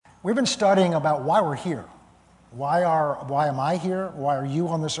We've been studying about why we're here. Why am I here? Why are you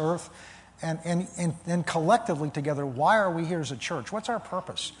on this earth? And collectively together, why are we here as a church? What's our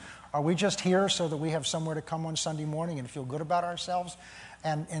purpose? Are we just here so that we have somewhere to come on Sunday morning and feel good about ourselves?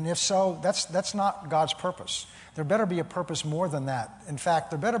 And if so, that's not God's purpose. There better be a purpose more than that. In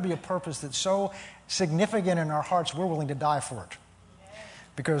fact, there better be a purpose that's so significant in our hearts, we're willing to die for it.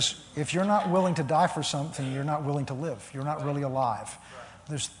 Because if you're not willing to die for something, you're not willing to live. You're not really alive.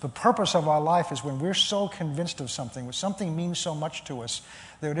 The purpose of our life is when we're so convinced of something, when something means so much to us,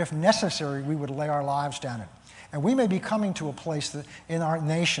 that if necessary, we would lay our lives down it. And we may be coming to a place that in our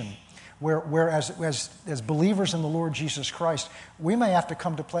nation where as believers in the Lord Jesus Christ, we may have to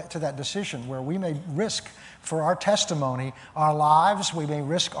come to that decision where we may risk for our testimony our lives, we may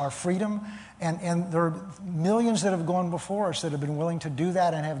risk our freedom, and there are millions that have gone before us that have been willing to do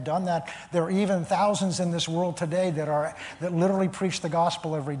that and have done that. There are even thousands in this world today that literally preach the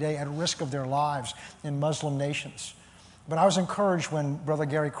gospel every day at risk of their lives in Muslim nations. But I was encouraged when Brother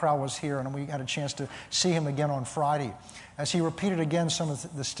Gary Crowell was here and we had a chance to see him again on Friday, as he repeated again some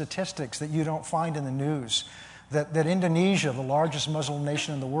of the statistics that you don't find in the news, that Indonesia, the largest Muslim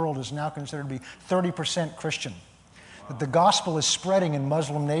nation in the world, is now considered to be 30% Christian. That the gospel is spreading in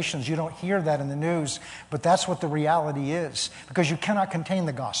Muslim nations. You don't hear that in the news, but that's what the reality is, because you cannot contain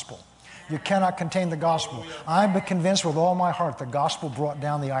the gospel. You cannot contain the gospel. I'm convinced with all my heart the gospel brought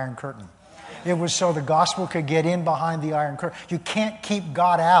down the Iron Curtain. It was so the gospel could get in behind the Iron Curtain. You can't keep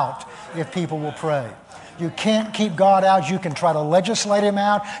God out if people will pray. You can't keep God out. You can try to legislate him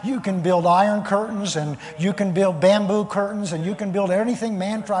out. You can build iron curtains and you can build bamboo curtains and you can build anything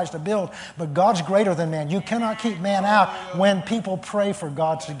man tries to build. But God's greater than man. You cannot keep man out when people pray for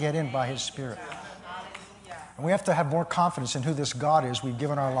God to get in by his Spirit. And we have to have more confidence in who this God is we've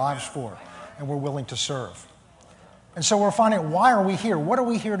given our lives for and we're willing to serve. And so we're finding, why are we here? What are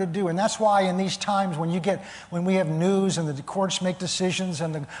we here to do? And that's why in these times when we have news and the courts make decisions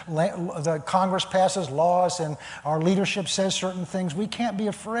and the Congress passes laws and our leadership says certain things, we can't be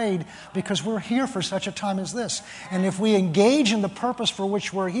afraid because we're here for such a time as this. And if we engage in the purpose for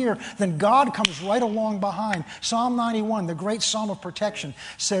which we're here, then God comes right along behind. Psalm 91, the great psalm of protection,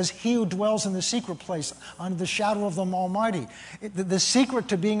 says, "He who dwells in the secret place under the shadow of the Almighty." The secret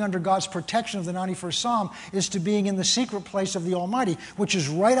to being under God's protection of the 91st Psalm is to being in the secret place of the Almighty, which is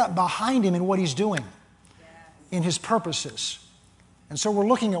right up behind him in what he's doing, in his purposes. And so we're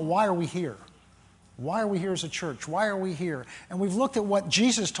looking at why are we here? Why are we here as a church? Why are we here? And we've looked at what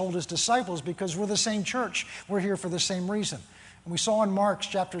Jesus told his disciples because we're the same church. We're here for the same reason. And we saw in Mark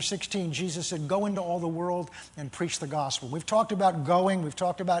chapter 16, Jesus said, "Go into all the world and preach the gospel." We've talked about going, we've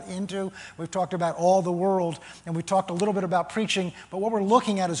talked about into, we've talked about all the world, and we talked a little bit about preaching. But what we're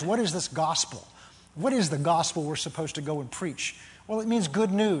looking at is, what is this gospel? What is the gospel we're supposed to go and preach? Well, it means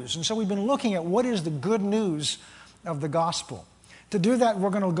good news. And so we've been looking at what is the good news of the gospel. To do that, we're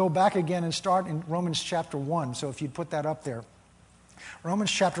going to go back again and start in Romans chapter 1. So if you'd put that up there.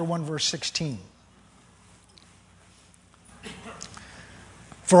 Romans chapter 1, verse 16.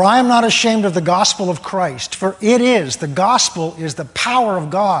 "For I am not ashamed of the gospel of Christ, for the gospel is the power of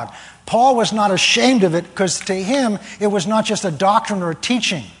God." Paul was not ashamed of it because to him it was not just a doctrine or a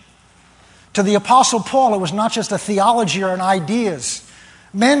teaching. To the Apostle Paul, it was not just a theology or an ideas.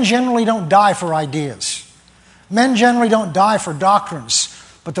 Men generally don't die for ideas. Men generally don't die for doctrines,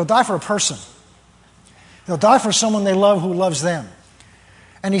 but they'll die for a person. They'll die for someone they love who loves them.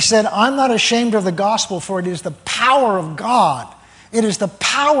 And he said, "I'm not ashamed of the gospel, for it is the power of God." It is the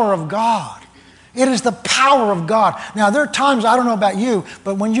power of God. It is the power of God. Now, there are times, I don't know about you,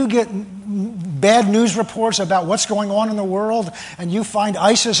 but when you get bad news reports about what's going on in the world and you find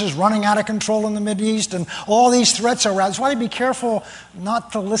ISIS is running out of control in the Mideast and all these threats are around, that's why you be careful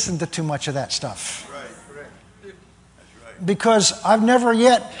not to listen to too much of that stuff. Right. That's right. Because I've never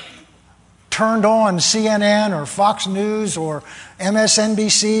yet turned on CNN or Fox News or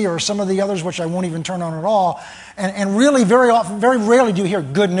MSNBC or some of the others, which I won't even turn on at all, and really very often, very rarely do you hear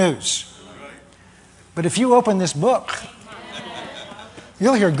good news. But if you open this book,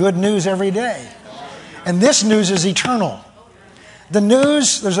 you'll hear good news every day. And this news is eternal. The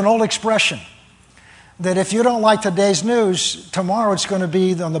news, there's an old expression that if you don't like today's news, tomorrow it's going to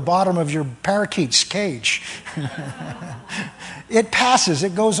be on the bottom of your parakeet's cage. It passes,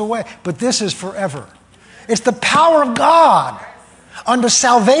 it goes away. But this is forever. It's the power of God unto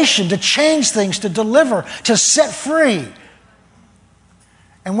salvation, to change things, to deliver, to set free.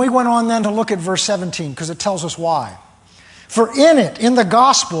 And we went on then to look at verse 17 because it tells us why. "For in it, in the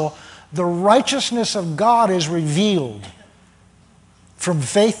gospel, the righteousness of God is revealed from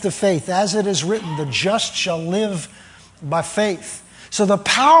faith to faith. As it is written, the just shall live by faith. So the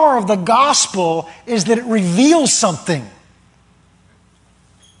power of the gospel is that it reveals something.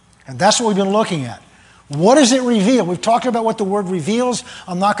 And that's what we've been looking at. What does it reveal? We've talked about what the word reveals.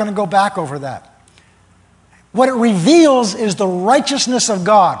 I'm not going to go back over that. What it reveals is the righteousness of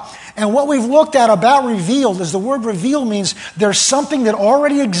God. And what we've looked at about revealed is the word reveal means there's something that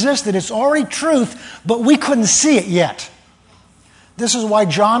already existed. It's already truth, but we couldn't see it yet. This is why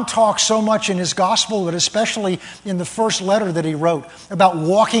John talks so much in his gospel, but especially in the first letter that he wrote, about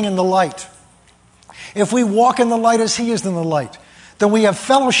walking in the light. If we walk in the light as he is in the light, then we have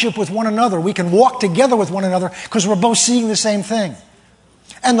fellowship with one another. We can walk together with one another because we're both seeing the same thing.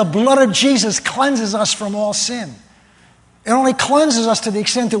 And the blood of Jesus cleanses us from all sin. It only cleanses us to the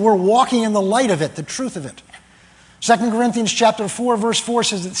extent that we're walking in the light of it, the truth of it. 2 Corinthians chapter 4, verse 4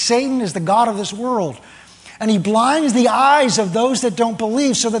 says that Satan is the god of this world. And he blinds the eyes of those that don't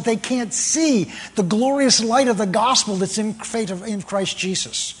believe so that they can't see the glorious light of the gospel that's in Christ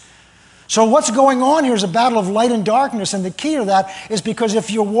Jesus. So what's going on here is a battle of light and darkness. And the key to that is because if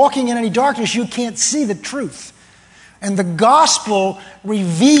you're walking in any darkness, you can't see the truth. And the gospel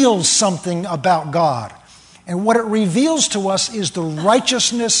reveals something about God. And what it reveals to us is the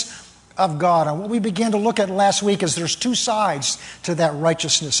righteousness of God. And what we began to look at last week is there's two sides to that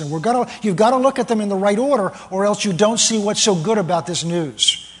righteousness. And you've got to look at them in the right order, or else you don't see what's so good about this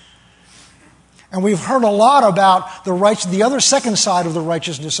news. And we've heard a lot about the other second side of the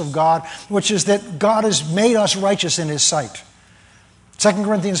righteousness of God, which is that God has made us righteous in His sight. 2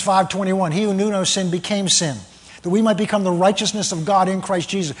 Corinthians 5:21, He who knew no sin became sin, that we might become the righteousness of God in Christ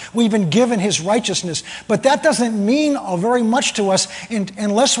Jesus. We've been given His righteousness, but that doesn't mean very much to us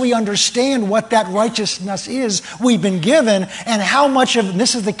unless we understand what that righteousness is we've been given and how much of, and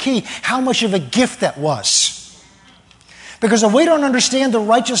this is the key, how much of a gift that was. Because if we don't understand the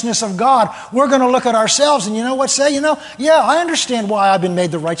righteousness of God, we're going to look at ourselves and yeah, I understand why I've been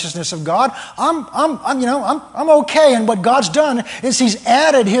made the righteousness of God. I'm okay. And what God's done is He's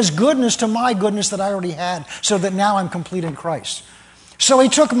added His goodness to my goodness that I already had, so that now I'm complete in Christ. So He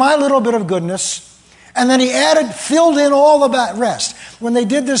took my little bit of goodness, and then He filled in all the rest. When they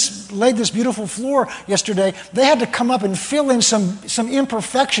laid this beautiful floor yesterday, they had to come up and fill in some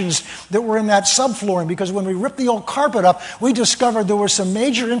imperfections that were in that subflooring, because when we ripped the old carpet up, we discovered there were some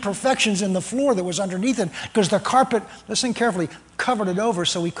major imperfections in the floor that was underneath it, because the carpet, listen carefully, covered it over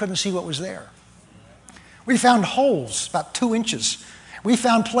so we couldn't see what was there. We found holes about 2 inches. We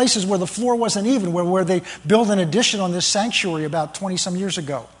found places where the floor wasn't even, where they built an addition on this sanctuary about 20-some years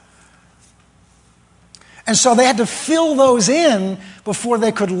ago. And so they had to fill those in before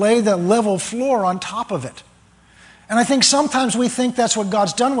they could lay the level floor on top of it. And I think sometimes we think that's what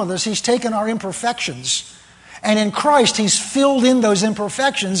God's done with us. He's taken our imperfections, and in Christ He's filled in those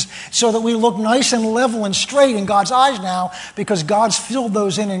imperfections so that we look nice and level and straight in God's eyes now, because God's filled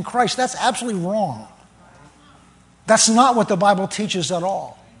those in Christ. That's absolutely wrong. That's not what the Bible teaches at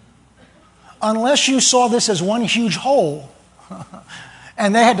all. Unless you saw this as one huge hole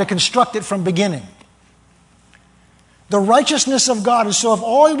and they had to construct it from beginning. The righteousness of God is, so if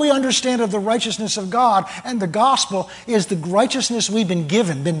all we understand of the righteousness of God and the gospel is the righteousness we've been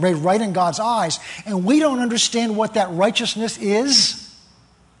given, been made right in God's eyes, and we don't understand what that righteousness is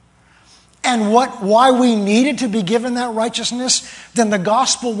and why we needed to be given that righteousness, then the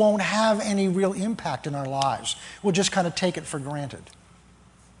gospel won't have any real impact in our lives. We'll just kind of take it for granted.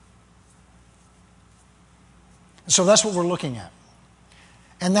 So that's what we're looking at.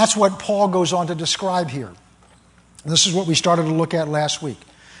 And that's what Paul goes on to describe here. This is what we started to look at last week.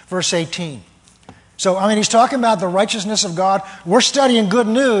 Verse 18. So, he's talking about the righteousness of God. We're studying good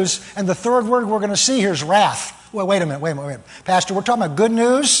news, and the third word we're going to see here is wrath. Well, wait a minute. Pastor, we're talking about good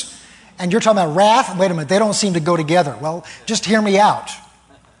news, and you're talking about wrath? Wait a minute, they don't seem to go together. Well, just hear me out.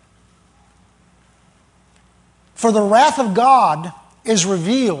 For the wrath of God is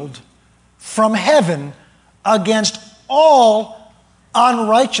revealed from heaven against all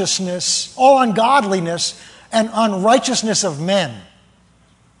unrighteousness, all ungodliness, and unrighteousness of men,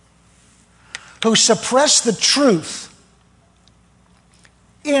 who suppress the truth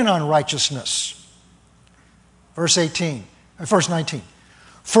in unrighteousness. Verse 19.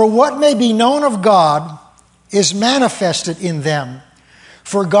 For what may be known of God is manifested in them,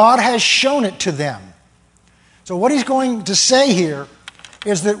 for God has shown it to them. So what he's going to say here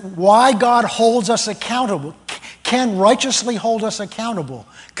is that why God holds us accountable, can righteously hold us accountable,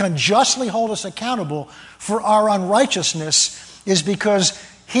 can justly hold us accountable for our unrighteousness, is because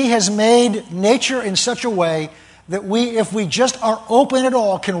He has made nature in such a way that if we just are open at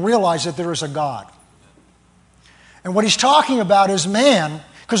all, can realize that there is a God. And what he's talking about is man,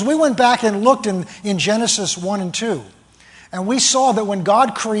 because we went back and looked in Genesis 1 and 2. And we saw that when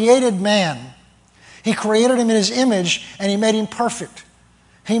God created man, He created him in His image and He made him perfect.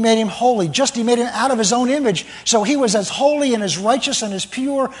 He made him holy. He made him out of His own image. So he was as holy and as righteous and as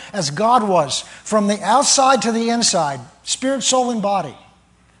pure as God was, from the outside to the inside, spirit, soul, and body.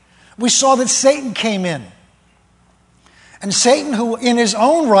 We saw that Satan came in. And Satan, who in his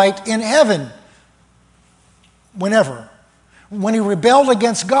own right in heaven, when he rebelled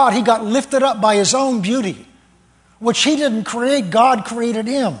against God, he got lifted up by his own beauty, which he didn't create. God created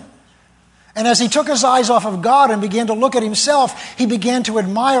him. And as he took his eyes off of God and began to look at himself, he began to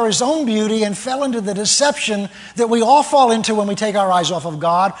admire his own beauty and fell into the deception that we all fall into when we take our eyes off of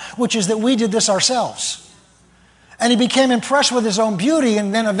God, which is that we did this ourselves. And he became impressed with his own beauty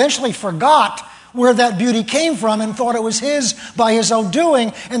and then eventually forgot where that beauty came from and thought it was his by his own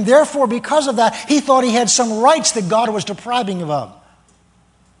doing. And therefore, because of that, he thought he had some rights that God was depriving him of.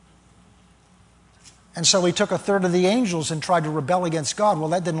 And so he took a third of the angels and tried to rebel against God. Well,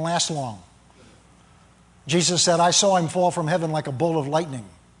 that didn't last long. Jesus said, I saw him fall from heaven like a bolt of lightning,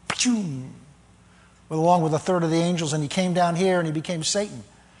 along with a third of the angels, and he came down here and he became Satan.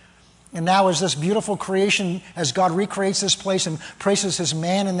 And now as this beautiful creation, as God recreates this place and places His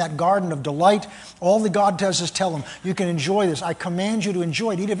man in that garden of delight, all that God does is tell him, you can enjoy this. I command you to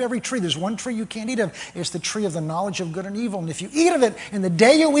enjoy it. Eat of every tree. There's one tree you can't eat of. It's the tree of the knowledge of good and evil. And if you eat of it, in the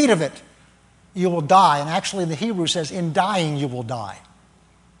day you eat of it, you will die. And actually the Hebrew says, in dying you will die.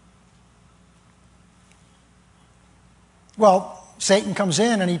 Well, Satan comes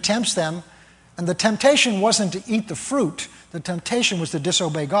in and he tempts them, and the temptation wasn't to eat the fruit. The temptation was to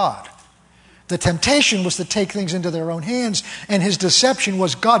disobey God. The temptation was to take things into their own hands, and his deception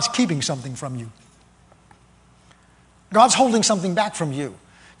was God's keeping something from you. God's holding something back from you.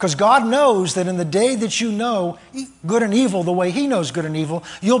 Because God knows that in the day that you know good and evil the way He knows good and evil,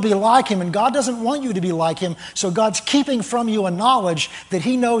 you'll be like Him, and God doesn't want you to be like Him, so God's keeping from you a knowledge that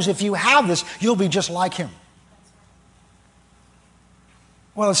He knows if you have this, you'll be just like Him.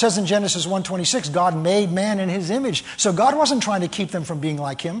 Well, it says in Genesis 1:26, God made man in His image. So God wasn't trying to keep them from being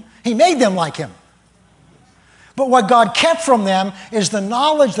like Him. He made them like Him. But what God kept from them is the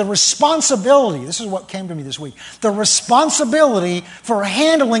knowledge, the responsibility. This is what came to me this week. The responsibility for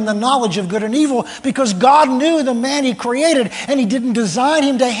handling the knowledge of good and evil, because God knew the man He created, and He didn't design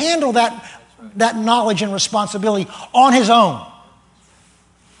him to handle that knowledge and responsibility on his own.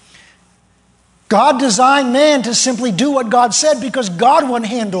 God designed man to simply do what God said because God would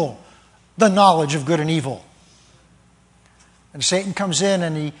handle the knowledge of good and evil. And Satan comes in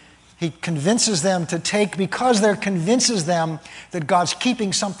and he convinces them to take, because there convinces them that God's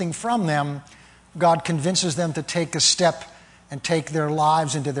keeping something from them, God convinces them to take a step and take their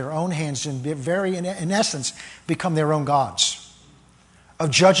lives into their own hands and in essence, become their own gods. Of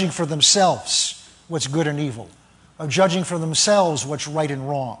judging for themselves what's good and evil. Of judging for themselves what's right and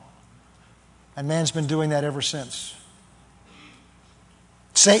wrong. And man's been doing that ever since.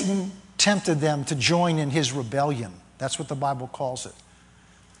 Satan tempted them to join in his rebellion. That's what the Bible calls it.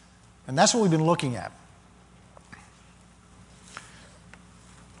 And that's what we've been looking at.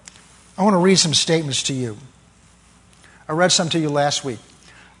 I want to read some statements to you. I read some to you last week.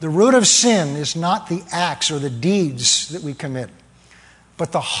 The root of sin is not the acts or the deeds that we commit,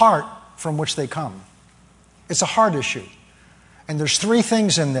 but the heart from which they come. It's a heart issue. And there's three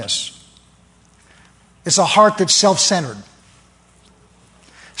things in this. It's a heart that's self-centered.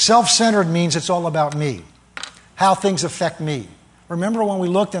 Self-centered means it's all about me, how things affect me. Remember when we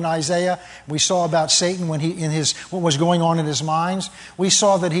looked in Isaiah, we saw about Satan when what was going on in his minds? We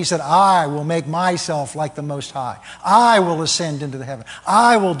saw that he said, I will make myself like the Most High. I will ascend into the heaven.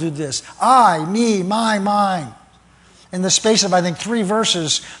 I will do this. I, me, my, mine. In the space of, I think, 3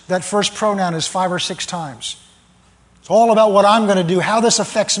 verses, that first pronoun is 5 or 6 times. It's all about what I'm going to do, how this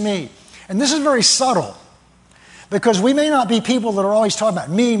affects me. And this is very subtle, because we may not be people that are always talking about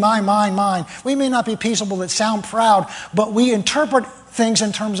me, my, mine, mine. We may not be people that sound proud, but we interpret things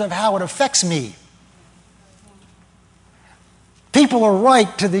in terms of how it affects me. People are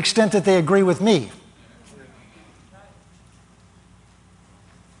right to the extent that they agree with me.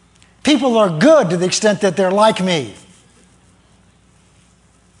 People are good to the extent that they're like me.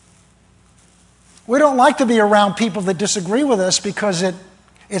 We don't like to be around people that disagree with us because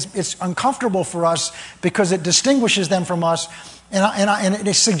it's uncomfortable for us, because it distinguishes them from us, and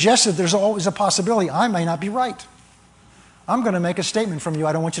it suggests that there's always a possibility I may not be right. I'm going to make a statement from you.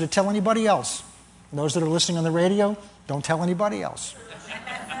 I don't want you to tell anybody else. Those that are listening on the radio, don't tell anybody else.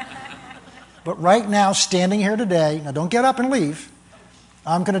 But right now, standing here today, now don't get up and leave.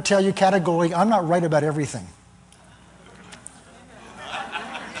 I'm going to tell you categorically, I'm not right about everything.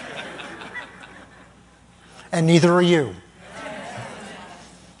 And neither are you.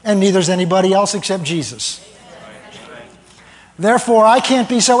 And neither is anybody else except Jesus. Therefore, I can't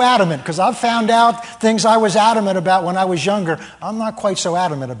be so adamant, because I've found out things I was adamant about when I was younger, I'm not quite so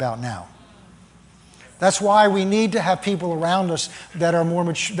adamant about now. That's why we need to have people around us that are more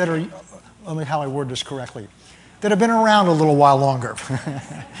mature, that are, let me how I word this correctly, that have been around a little while longer.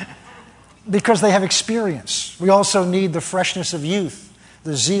 Because they have experience. We also need the freshness of youth,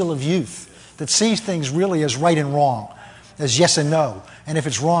 the zeal of youth, that sees things really as right and wrong, as yes and no. And if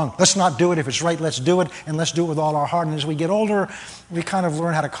it's wrong, let's not do it. If it's right, let's do it. And let's do it with all our heart. And as we get older, we kind of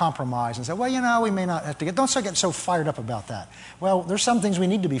learn how to compromise and say, well, we may not have to don't get so fired up about that. Well, there's some things we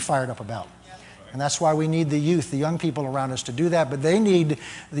need to be fired up about. And that's why we need the youth, the young people around us to do that. But they need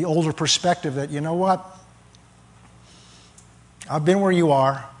the older perspective that, you know what? I've been where you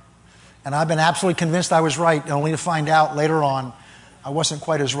are. And I've been absolutely convinced I was right, only to find out later on I wasn't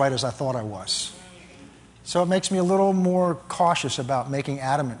quite as right as I thought I was. So it makes me a little more cautious about making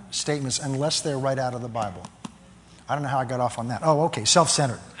adamant statements unless they're right out of the Bible. I don't know how I got off on that. Oh, okay,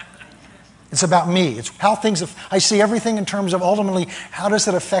 self-centered. It's about me. It's how things, I see everything in terms of ultimately, how does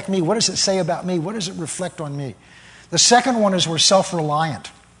it affect me? What does it say about me? What does it reflect on me? The second one is we're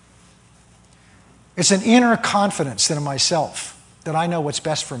self-reliant. It's an inner confidence in myself that I know what's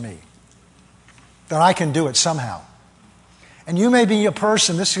best for me, that I can do it somehow. And you may be a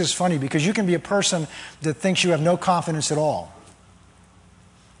person, this is funny, because you can be a person that thinks you have no confidence at all.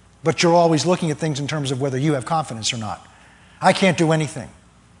 But you're always looking at things in terms of whether you have confidence or not. I can't do anything.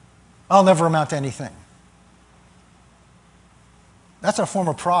 I'll never amount to anything. That's a form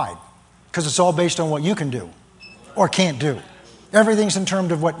of pride, because it's all based on what you can do or can't do. Everything's in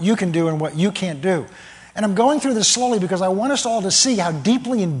terms of what you can do and what you can't do. And I'm going through this slowly because I want us all to see how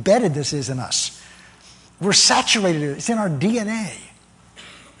deeply embedded this is in us. We're saturated in it. It's in our DNA.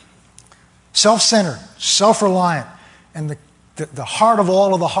 Self-centered, self-reliant, and the heart of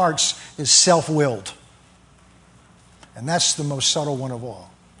all of the hearts is self-willed. And that's the most subtle one of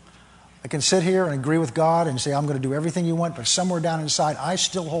all. I can sit here and agree with God and say, I'm going to do everything you want, but somewhere down inside, I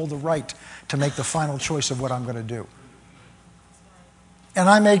still hold the right to make the final choice of what I'm going to do. And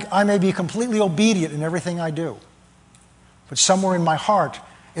I may be completely obedient in everything I do. But somewhere in my heart,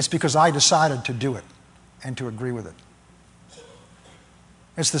 it's because I decided to do it and to agree with it.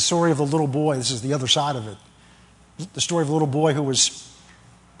 It's the story of the little boy. This is the other side of it. The story of a little boy who was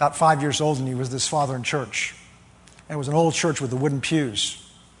about 5 years old, and he was with his father in church. And it was an old church with the wooden pews.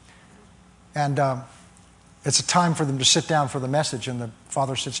 And it's a time for them to sit down for the message, and the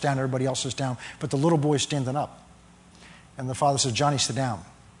father sits down, everybody else sits down, but the little boy is standing up. And the father says, Johnny, sit down.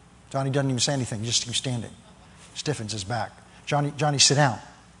 Johnny doesn't even say anything, he just keeps standing. Stiffens his back. Johnny, sit down.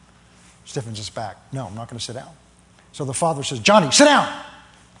 Stiffens his back. No, I'm not going to sit down. So the father says, Johnny, sit down.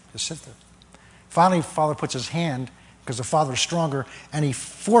 Just sit there. Finally, the father puts his hand, because the father is stronger, and he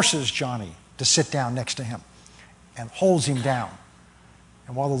forces Johnny to sit down next to him and holds him down.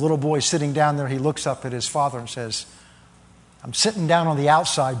 And while the little boy is sitting down there, he looks up at his father and says, I'm sitting down on the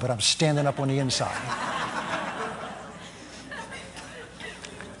outside, but I'm standing up on the inside.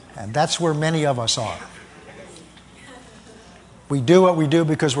 And that's where many of us are. We do what we do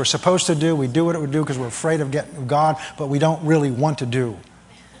because we're supposed to do. We do what we do because we're afraid of getting God, but we don't really want to do.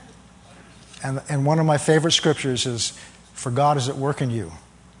 And one of my favorite scriptures is, for God is at work in you.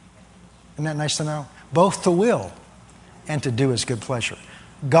 Isn't that nice to know? Both to will and to do his good pleasure.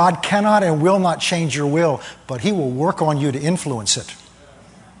 God cannot and will not change your will, but he will work on you to influence it.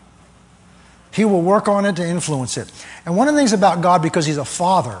 He will work on it to influence it. And one of the things about God, because he's a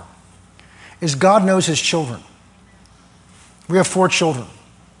father, is God knows his children. We have 4 children.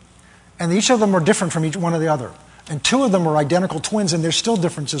 And each of them are different from each one of the other. And 2 of them are identical twins, and there's still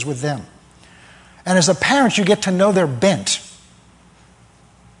differences with them. And as a parent, you get to know their bent.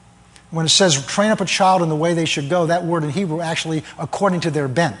 When it says, train up a child in the way they should go, that word in Hebrew actually, according to their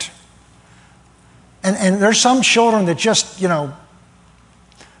bent. And there's some children that just,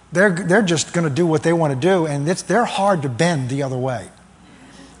 they're just going to do what they want to do, and they're hard to bend the other way.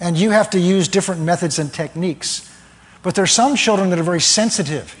 And you have to use different methods and techniques. But there's some children that are very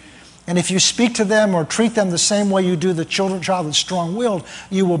sensitive. And if you speak to them or treat them the same way you do the child that's strong-willed,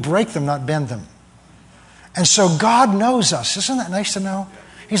 you will break them, not bend them. And so God knows us. Isn't that nice to know?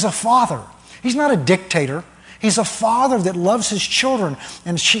 He's a father. He's not a dictator. He's a father that loves his children.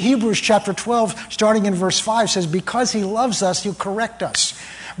 And Hebrews chapter 12, starting in verse 5, says, because he loves us, he'll correct us.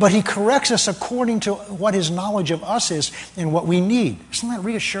 But he corrects us according to what his knowledge of us is and what we need. Isn't that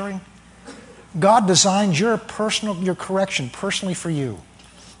reassuring? God designed your correction personally for you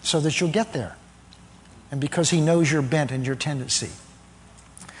so that you'll get there. And because he knows your bent and your tendency.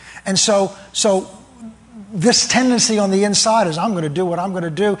 And so this tendency on the inside is I'm going to do what I'm going to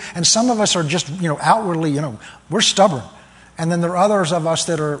do. And some of us are just, outwardly, we're stubborn. And then there are others of us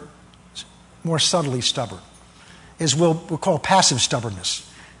that are more subtly stubborn. Is we'll call passive stubbornness.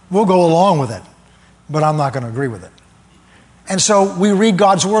 We'll go along with it, but I'm not going to agree with it. And so we read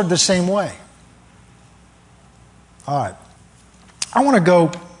God's word the same way. All right. I want to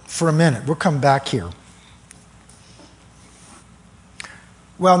go for a minute. We'll come back here.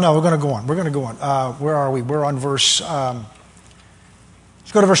 Well, no, we're going to go on. We're going to go on. Where are we? We're on verse...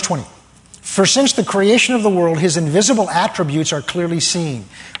 let's go to verse 20. For since the creation of the world, his invisible attributes are clearly seen,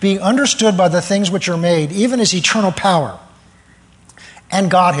 being understood by the things which are made, even his eternal power and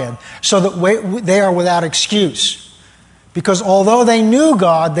Godhead, so that they are without excuse. Because although they knew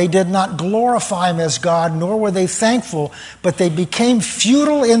God, they did not glorify him as God, nor were they thankful, but they became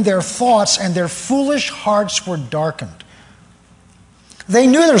futile in their thoughts, and their foolish hearts were darkened. They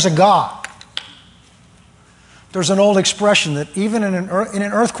knew there's a God. There's an old expression that even in an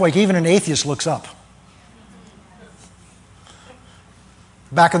earthquake, even an atheist looks up.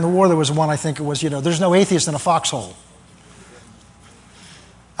 Back in the war, there was one, I think it was, there's no atheist in a foxhole.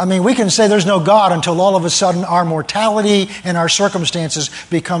 I mean, we can say there's no God until all of a sudden our mortality and our circumstances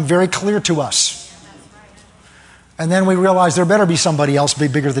become very clear to us. And then we realize there better be somebody else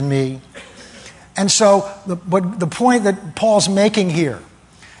bigger than me. And so the point that Paul's making here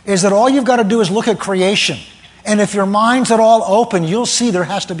is that all you've got to do is look at creation. And if your mind's at all open, you'll see there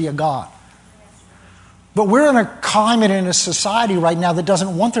has to be a God. But we're in a climate, in a society right now that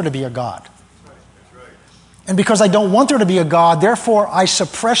doesn't want there to be a God. And because I don't want there to be a God, therefore I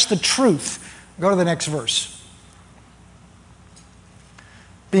suppress the truth. Go to the next verse.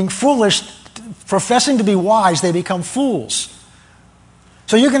 Being foolish, professing to be wise, they become fools.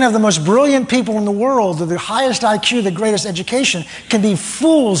 So you can have the most brilliant people in the world, the highest IQ, the greatest education, can be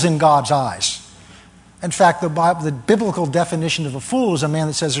fools in God's eyes. In fact, the biblical definition of a fool is a man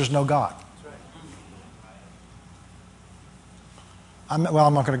that says there's no God. I'm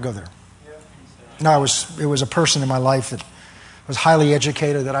not going to go there. No, it was a person in my life that was highly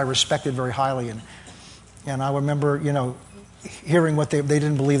educated, that I respected very highly. And I remember, hearing what they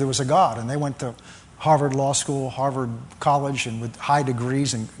didn't believe there was a God. And they went to Harvard Law School, Harvard College, and with high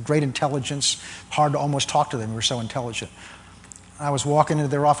degrees and great intelligence. Hard to almost talk to them. They were so intelligent. I was walking into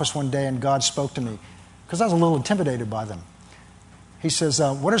their office one day and God spoke to me because I was a little intimidated by them. He says,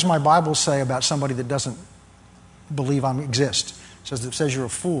 what does my Bible say about somebody that doesn't believe I exist? It says you're a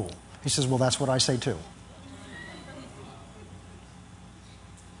fool. He says, well, that's what I say too.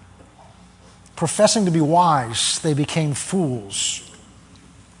 Professing to be wise, they became fools.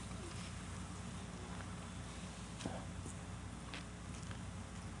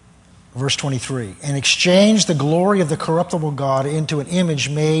 Verse 23, and exchanged the glory of the corruptible God into an image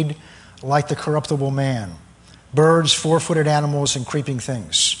made like the corruptible man, birds, four-footed animals, and creeping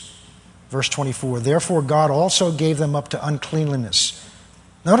things. Verse 24, therefore God also gave them up to uncleanliness.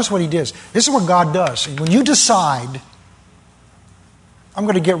 Notice what he does. This is what God does. When you decide, I'm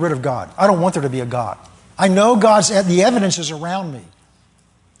going to get rid of God. I don't want there to be a God. I know the evidence is around me.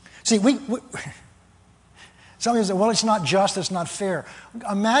 See, somebody says, well, it's not just, it's not fair.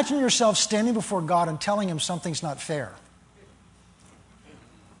 Imagine yourself standing before God and telling him something's not fair.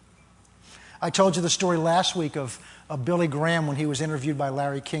 I told you the story last week of Billy Graham when he was interviewed by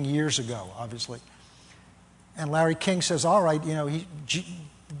Larry King years ago, obviously. And Larry King says, all right,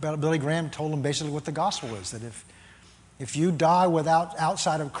 Billy Graham told him basically what the gospel is, that if you die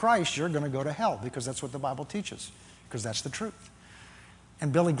outside of Christ, you're going to go to hell, because that's what the Bible teaches, because that's the truth.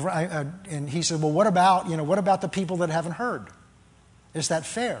 And and he said, well, what about the people that haven't heard? Is that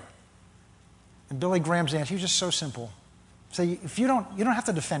fair? And Billy Graham's answer, he was just so simple. Say, if you don't have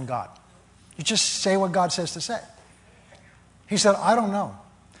to defend God. You just say what God says to say. He said, I don't know.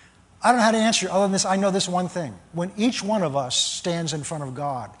 I don't know how to answer you other than this. I know this one thing. When each one of us stands in front of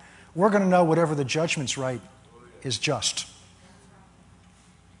God, we're going to know whatever the judgment's right is just.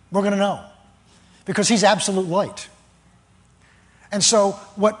 We're going to know. Because he's absolute light. And so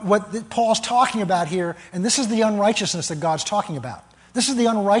what Paul's talking about here, and this is the unrighteousness that God's talking about. This is the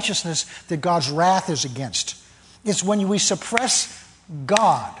unrighteousness that God's wrath is against. It's when we suppress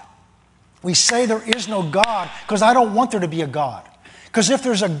God. We say there is no God because I don't want there to be a God. Because if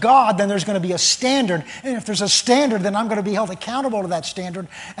there's a God, then there's going to be a standard. And if there's a standard, then I'm going to be held accountable to that standard.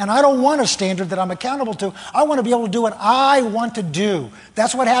 And I don't want a standard that I'm accountable to. I want to be able to do what I want to do.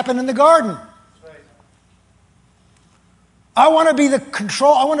 That's what happened in the garden. I want to be the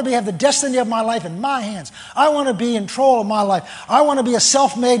control. I want to have the destiny of my life in my hands. I want to be in control of my life. I want to be a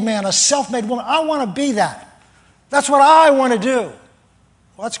self-made man, a self-made woman. I want to be that. That's what I want to do.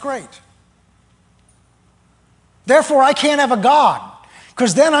 Well, that's great. Therefore, I can't have a God,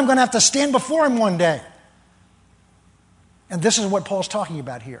 because then I'm going to have to stand before him one day. And this is what Paul's talking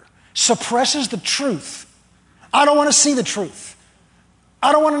about here. Suppresses the truth. I don't want to see the truth.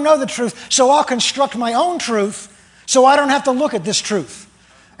 I don't want to know the truth, so I'll construct my own truth so I don't have to look at this truth.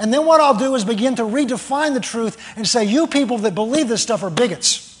 And then what I'll do is begin to redefine the truth and say, you people that believe this stuff are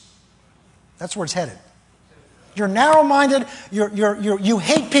bigots. That's where it's headed. You're narrow-minded. You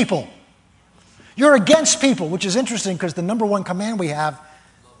hate people. You're against people, which is interesting because the number one command we have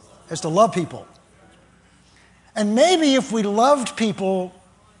is to love people. And maybe if we loved people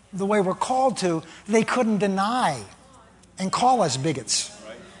the way we're called to, they couldn't deny and call us bigots.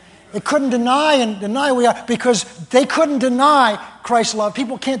 They couldn't deny we are, because they couldn't deny Christ's love.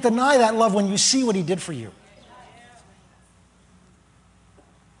 People can't deny that love when you see what he did for you.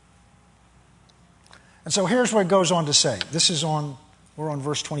 And so here's what it goes on to say. We're on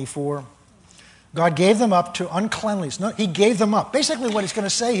verse 24. God gave them up to uncleanliness. No, he gave them up. Basically what it's going to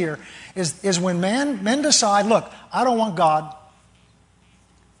say here is when men decide, look, I don't want God.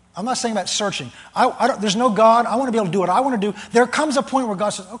 I'm not saying about searching. There's no God. I want to be able to do what I want to do. There comes a point where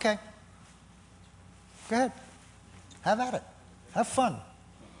God says, okay, go ahead. Have at it. Have fun.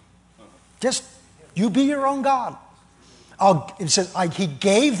 Just, you be your own God. It says, he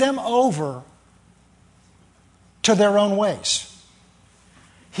gave them over to their own ways.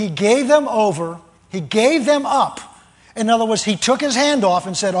 He gave them over. He gave them up. In other words, he took his hand off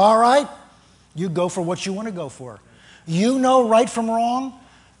and said, all right, you go for what you want to go for. You know right from wrong.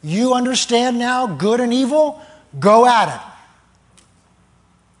 You understand now good and evil. Go at it.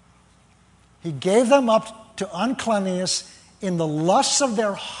 He gave them up to uncleanliness in the lusts of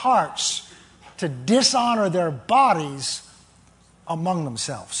their hearts to dishonor their bodies among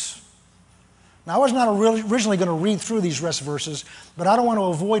themselves. Now, I was not originally going to read through these rest verses, but I don't want to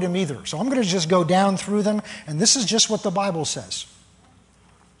avoid them either. So I'm going to just go down through them, and this is just what the Bible says.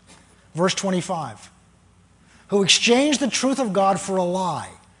 Verse 25. Who exchanged the truth of God for a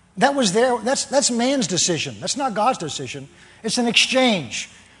lie. That's man's decision. That's not God's decision. It's an exchange.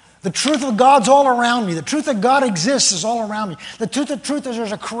 The truth of God's all around me. The truth that God exists is all around me. The truth that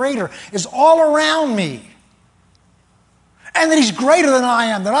there's a creator is all around me. And that he's greater than I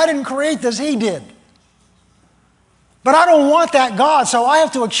am, that I didn't create this, he did. But I don't want that God, so I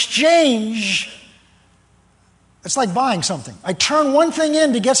have to exchange. It's like buying something. I turn one thing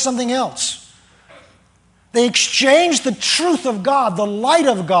in to get something else. They exchanged the truth of God, the light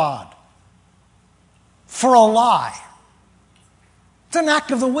of God, for a lie. It's an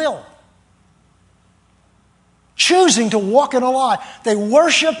act of the will. Choosing to walk in a lie. They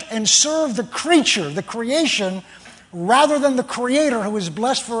worshiped and served the creature, the creation, rather than the Creator who is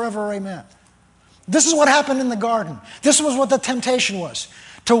blessed forever, amen. This is what happened in the garden. This was what the temptation was.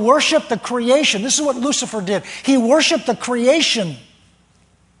 To worship the creation. This is what Lucifer did. He worshiped the creation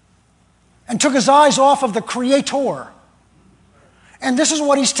and took his eyes off of the Creator. And this is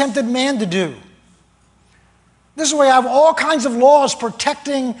what he's tempted man to do. This is why I have all kinds of laws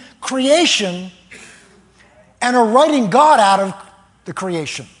protecting creation and are writing God out of the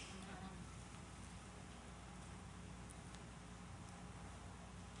creation.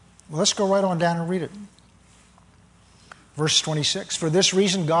 Well, let's go right on down and read it. Verse 26. For this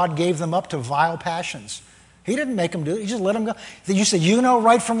reason God gave them up to vile passions. He didn't make them do it. He just let them go. You say, you know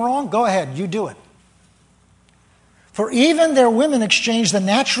right from wrong? Go ahead, you do it. For even their women exchanged the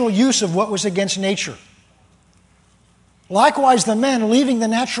natural use of what was against nature. Likewise, the men, leaving the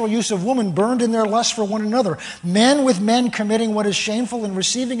natural use of woman, burned in their lust for one another. Men with men committing what is shameful and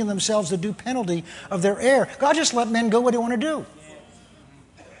receiving in themselves the due penalty of their error. God just let men go what they want to do.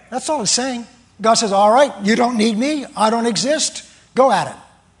 That's all it's saying. God says, all right, you don't need me. I don't exist. Go at it.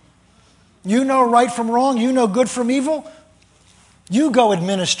 You know right from wrong. You know good from evil. You go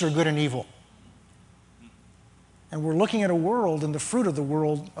administer good and evil. And we're looking at a world and the fruit of the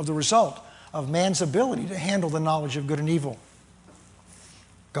world, of the result of man's ability to handle the knowledge of good and evil.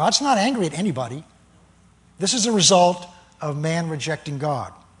 God's not angry at anybody. This is a result of man rejecting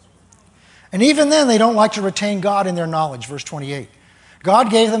God. And even then, they don't like to retain God in their knowledge. Verse 28.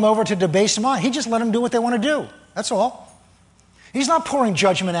 God gave them over to debased mind. He just let them do what they want to do. That's all. He's not pouring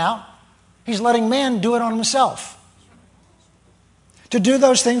judgment out. He's letting man do it on himself. To do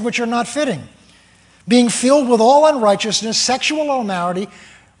those things which are not fitting. Being filled with all unrighteousness, sexual immorality,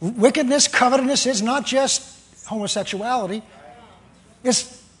 wickedness, covetousness. Is not just homosexuality.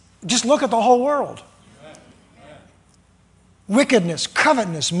 It's just look at the whole world. Wickedness,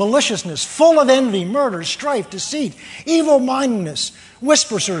 covetousness, maliciousness, full of envy, murder, strife, deceit, evil-mindedness,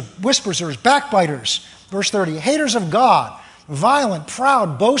 whisperers, backbiters. Verse 30, haters of God, violent,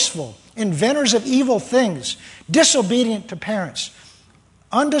 proud, boastful, inventors of evil things, disobedient to parents,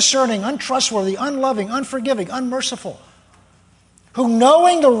 undiscerning, untrustworthy, unloving, unforgiving, unmerciful, who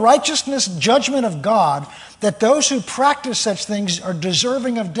knowing the righteousness judgment of God, that those who practice such things are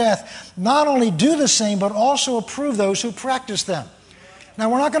deserving of death, not only do the same, but also approve those who practice them. Now,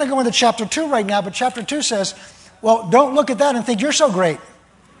 we're not going to go into chapter 2 right now, but chapter 2 says, well, don't look at that and think you're so great.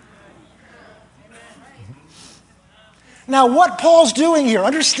 Now, what Paul's doing here,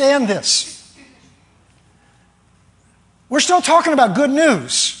 understand this. We're still talking about good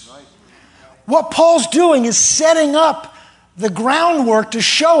news. What Paul's doing is setting up the groundwork to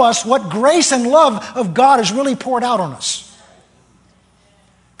show us what grace and love of God is really poured out on us.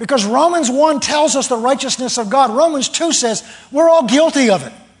 Because Romans 1 tells us the righteousness of God. Romans 2 says we're all guilty of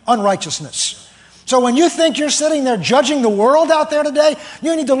it, unrighteousness. So when you think you're sitting there judging the world out there today,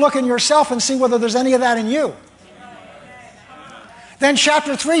 you need to look in yourself and see whether there's any of that in you. Then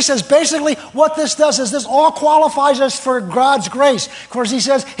chapter 3 says basically what this does is this all qualifies us for God's grace. Of course, he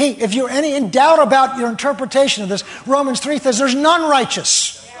says, if you're in doubt about your interpretation of this, Romans 3 says there's none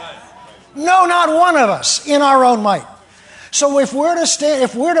righteous. No, not one of us in our own might. So if we're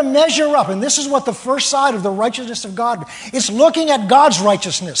to measure up, and this is what the first side of the righteousness of God is, looking at God's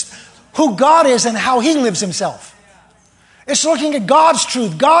righteousness, who God is and how he lives himself. It's looking at God's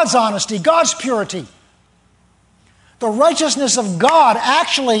truth, God's honesty, God's purity. The righteousness of God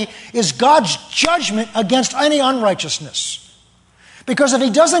actually is God's judgment against any unrighteousness. Because if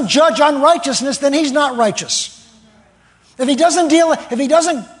he doesn't judge unrighteousness, then he's not righteous. If he doesn't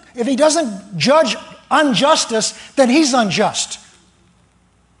judge injustice, then he's unjust.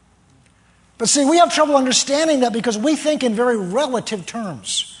 But see, we have trouble understanding that because we think in very relative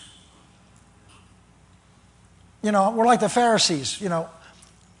terms. You know, we're like the Pharisees. You know,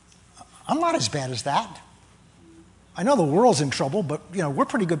 I'm not as bad as that. I know the world's in trouble, but, you know, we're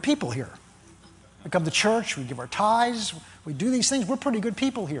pretty good people here. We come to church, we give our tithes, we do these things. We're pretty good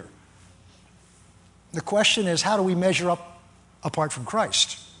people here. The question is, how do we measure up apart from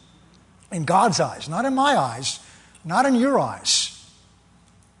Christ? In God's eyes, not in my eyes, not in your eyes.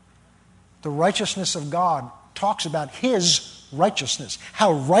 The righteousness of God talks about his righteousness,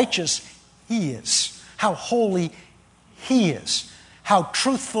 how righteous he is, how holy he is, how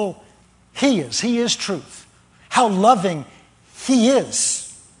truthful he is. He is truth. How loving he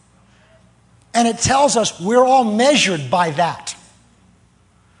is. And it tells us we're all measured by that.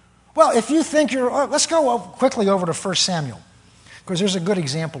 Well, if you think let's go quickly over to 1 Samuel, because there's a good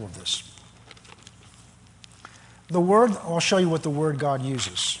example of this. I'll show you what the word God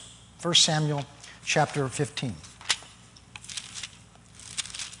uses. 1 Samuel chapter 15.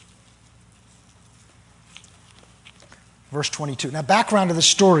 Verse 22. Now, background to the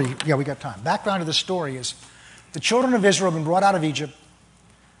story. Yeah, we got time. Background to the story is the children of Israel have been brought out of Egypt.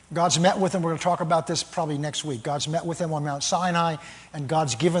 God's met with them. We're going to talk about this probably next week. God's met with them on Mount Sinai, and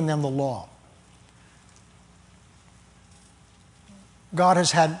God's given them the law. God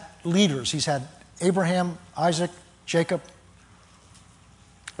has had leaders. He's had Abraham, Isaac, Jacob.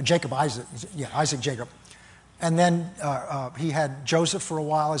 Isaac, Jacob. And then he had Joseph for a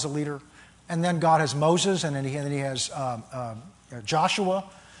while as a leader. And then God has Moses, and then he has Joshua.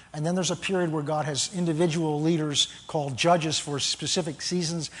 And then there's a period where God has individual leaders called judges for specific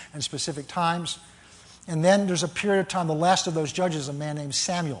seasons and specific times. And then there's a period of time, the last of those judges is a man named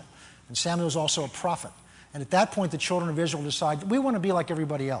Samuel. And Samuel is also a prophet. And at that point, the children of Israel decide, we want to be like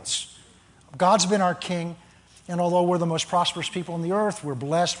everybody else. God's been our king. And although we're the most prosperous people on the earth, we're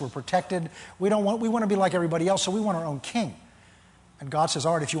blessed, we're protected, we want to be like everybody else, so we want our own king. And God says,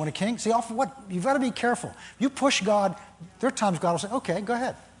 all right, if you want a king, see, you've got to be careful. You push God, there are times God will say, okay, go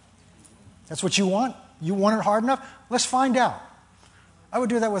ahead. That's what you want? You want it hard enough? Let's find out. I would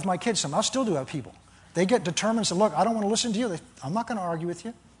do that with my kids some. I'll still do that with people. They get determined and say, look, I don't want to listen to you. I'm not going to argue with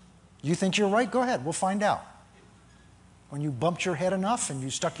you. You think you're right? Go ahead. We'll find out. When you bumped your head enough and you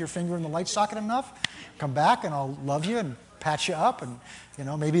stuck your finger in the light socket enough, come back and I'll love you and pat you up and,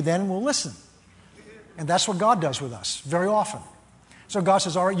 maybe then we'll listen. And that's what God does with us very often. So God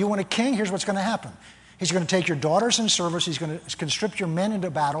says, all right, you want a king? Here's what's going to happen. He's going to take your daughters in service. He's going to conscript your men into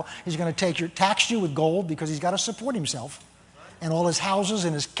battle. He's going to tax you with gold because he's got to support himself and all his houses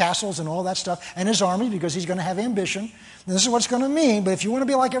and his castles and all that stuff and his army because he's going to have ambition. And this is what it's going to mean. But if you want to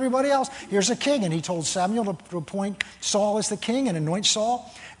be like everybody else, here's a king. And he told Samuel to appoint Saul as the king and anoint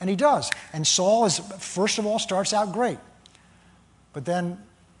Saul. And he does. And Saul first of all, starts out great. But then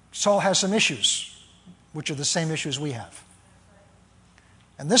Saul has some issues, which are the same issues we have.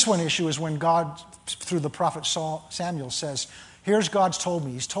 And this one issue is when God, through the prophet Samuel, says, here's God's told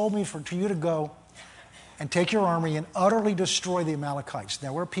me. He's told me for you to go and take your army and utterly destroy the Amalekites.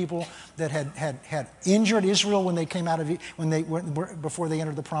 There were people that had injured Israel when they came out of before they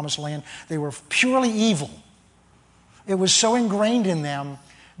entered the Promised Land. They were purely evil. It was so ingrained in them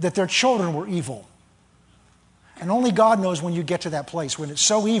that their children were evil. And only God knows when you get to that place. When it's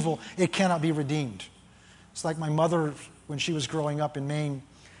so evil, it cannot be redeemed. It's like my mother, when she was growing up in Maine,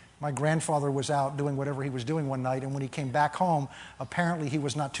 my grandfather was out doing whatever he was doing one night, and when he came back home, apparently he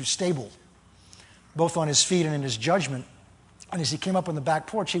was not too stable, both on his feet and in his judgment. And as he came up on the back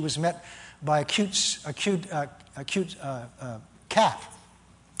porch, he was met by a cute cat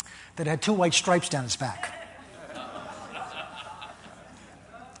that had 2 white stripes down its back.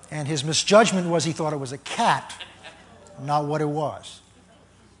 And his misjudgment was he thought it was a cat, not what it was.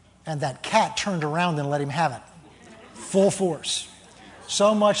 And that cat turned around and let him have it, full force.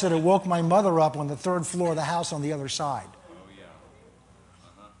 So much that it woke my mother up on the 3rd floor of the house on the other side.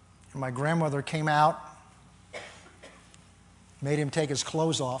 And my grandmother came out, made him take his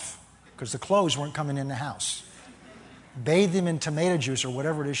clothes off, because the clothes weren't coming in the house. Bathed him in tomato juice or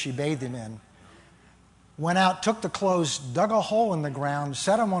whatever it is she bathed him in. Went out, took the clothes, dug a hole in the ground,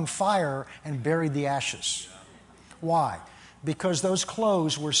 set them on fire, and buried the ashes. Why? Because those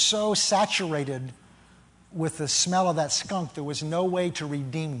clothes were so saturated with the smell of that skunk, there was no way to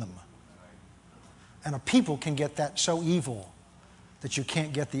redeem them. And a people can get that so evil that you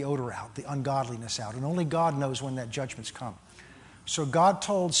can't get the odor out, the ungodliness out. And only God knows when that judgment's come. So God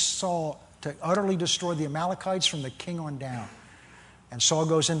told Saul to utterly destroy the Amalekites from the king on down. And Saul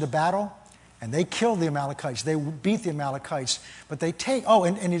goes into battle, and they kill the Amalekites. They beat the Amalekites, but they take,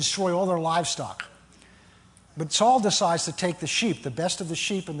 and destroy all their livestock. But Saul decides to take the sheep, the best of the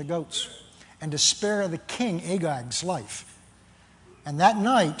sheep and the goats, and to spare the king Agag's life. And that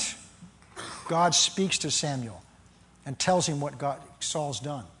night, God speaks to Samuel and tells him what Saul's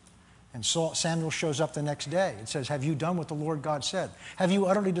done. And Samuel shows up the next day and says, have you done what the Lord God said? Have you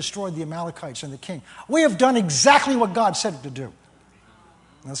utterly destroyed the Amalekites and the king? We have done exactly what God said to do.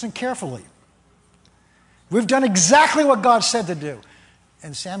 Listen carefully. We've done exactly what God said to do.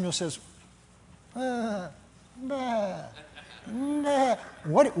 And Samuel says, What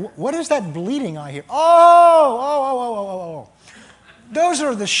is that bleating I hear? Oh. Those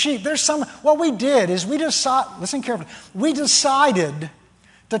are the sheep. What we did is listen carefully. We decided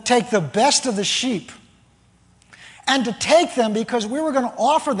to take the best of the sheep and to take them because we were going to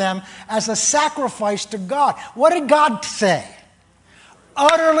offer them as a sacrifice to God. What did God say?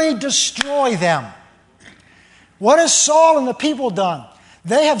 Utterly destroy them. What has Saul and the people done?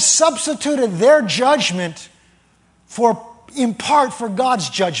 They have substituted their judgment in part for God's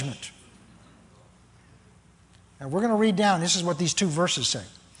judgment. And we're going to read down. This is what these 2 verses say.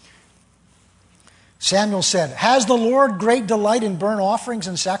 Samuel said, has the Lord great delight in burnt offerings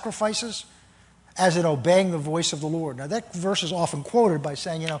and sacrifices, as in obeying the voice of the Lord? Now that verse is often quoted by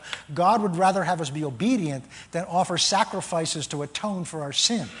saying, God would rather have us be obedient than offer sacrifices to atone for our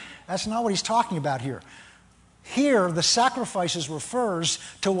sin. That's not what he's talking about here. Here, the sacrifices refers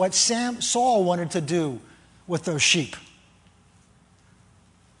to what Saul wanted to do with those sheep.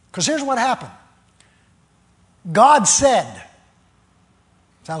 Because here's what happened. God said,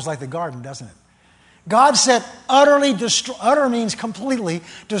 sounds like the garden, doesn't it? God said, utterly destroy, utter means completely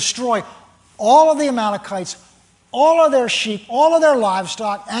destroy all of the Amalekites, all of their sheep, all of their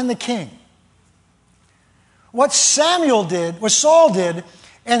livestock, and the king. What Saul did,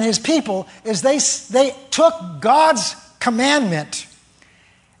 and his people, is they took God's commandment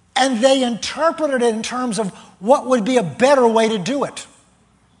and they interpreted it in terms of what would be a better way to do it.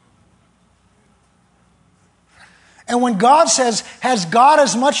 And when God says, has God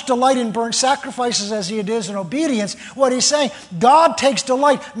as much delight in burnt sacrifices as he does in obedience, what he's saying, God takes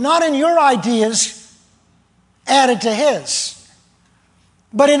delight not in your ideas added to his,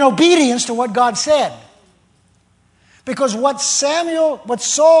 but in obedience to what God said. Because what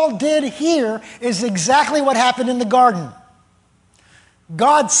Saul did here is exactly what happened in the garden.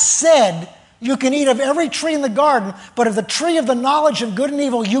 God said, you can eat of every tree in the garden, but of the tree of the knowledge of good and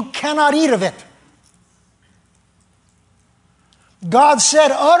evil, you cannot eat of it. God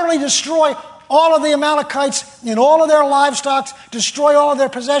said, utterly destroy all of the Amalekites and all of their livestock, destroy all of their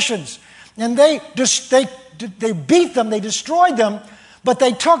possessions. And they beat them, they destroyed them, but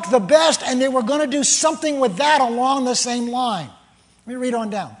they took the best and they were going to do something with that along the same line. Let me read on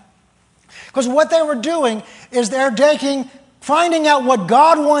down. Because what they were doing is they're finding out what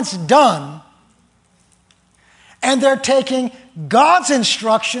God wants done, and they're taking God's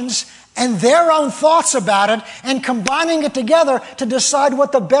instructions and their own thoughts about it and combining it together to decide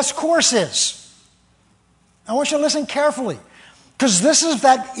what the best course is. I want you to listen carefully, because this is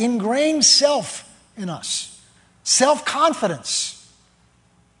that ingrained self in us. Self-confidence.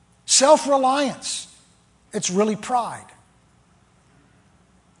 Self-reliance. It's really pride.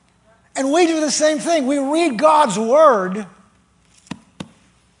 And we do the same thing. We read God's Word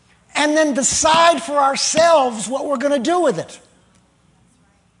and then decide for ourselves what we're going to do with it.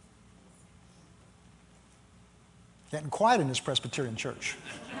 Getting quiet in this Presbyterian church.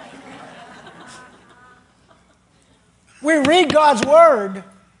 We read God's Word.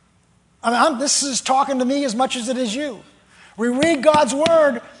 This is talking to me as much as it is you. We read God's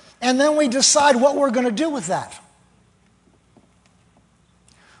Word, and then we decide what we're going to do with that.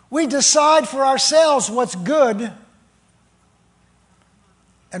 We decide for ourselves what's good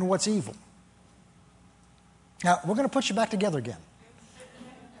and what's evil. Now, we're going to put you back together again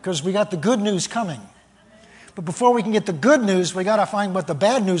because we got the good news coming. But before we can get the good news, we got to find what the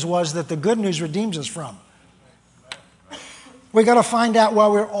bad news was that the good news redeems us from. We got to find out why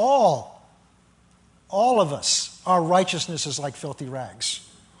we're all of us, our righteousness is like filthy rags.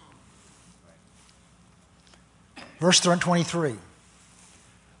 Verse 23.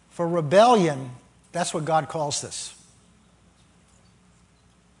 For rebellion, that's what God calls this.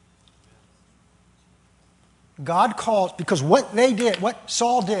 God calls, because what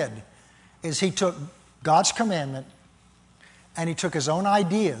Saul did, is he took God's commandment and he took his own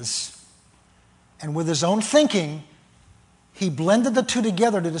ideas, and with his own thinking, he blended the two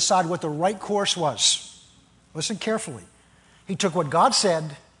together to decide what the right course was. Listen carefully. He took what God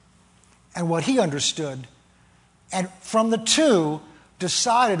said and what he understood, and from the two,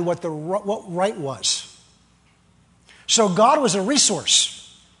 decided what right was. So God was a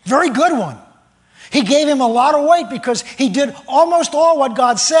resource, very good one. He gave him a lot of weight because he did almost all what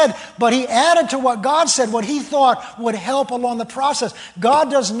God said, but he added to what God said what he thought would help along the process. God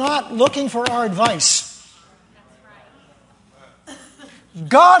does not looking for our advice.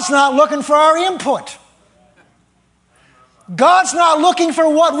 God's not looking for our input. God's not looking for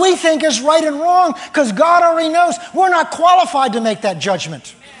what we think is right and wrong because God already knows we're not qualified to make that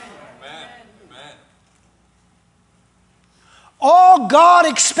judgment. Amen. All God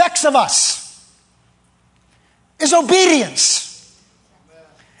expects of us is obedience.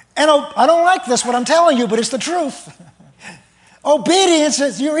 And I don't like this, what I'm telling you, but it's the truth. Obedience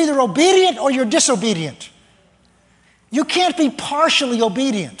is you're either obedient or you're disobedient. You can't be partially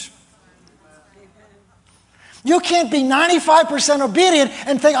obedient. You can't be 95% obedient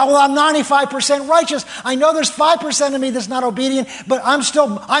and think, oh, well, I'm 95% righteous. I know there's 5% of me that's not obedient, but I'm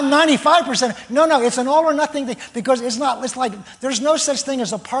 95%. No, it's an all or nothing thing because it's like there's no such thing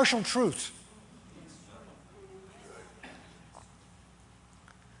as a partial truth.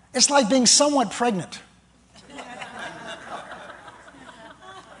 It's like being somewhat pregnant.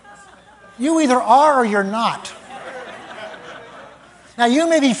 You either are or you're not. Now, you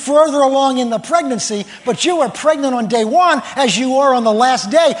may be further along in the pregnancy, but you are pregnant on day one as you are on the last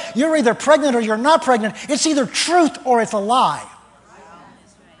day. You're either pregnant or you're not pregnant. It's either truth or it's a lie.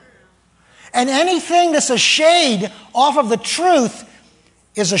 And anything that's a shade off of the truth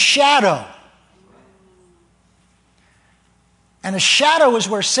is a shadow. And a shadow is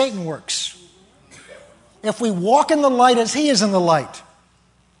where Satan works. If we walk in the light as he is in the light,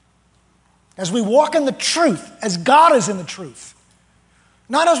 as we walk in the truth, as God is in the truth,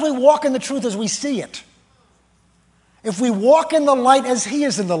 not as we walk in the truth as we see it. If we walk in the light as he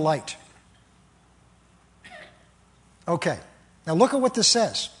is in the light. Okay, now look at what this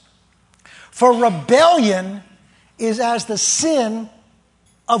says. For rebellion is as the sin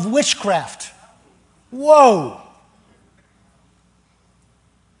of witchcraft. Whoa.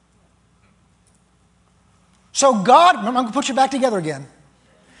 So God, I'm going to put you back together again.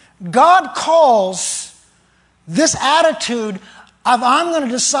 God calls this attitude of I'm going to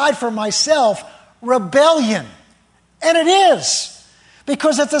decide for myself rebellion. And it is.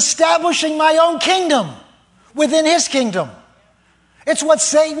 Because it's establishing my own kingdom within his kingdom. It's what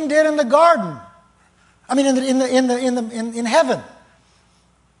Satan did in the garden. I mean in heaven.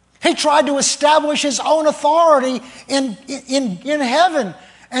 He tried to establish his own authority in heaven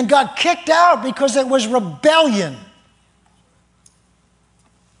and got kicked out because it was rebellion.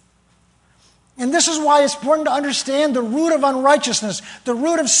 And this is why it's important to understand the root of unrighteousness. The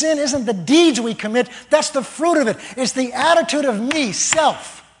root of sin isn't the deeds we commit. That's the fruit of it. It's the attitude of me,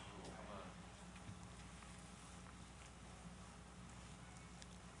 self.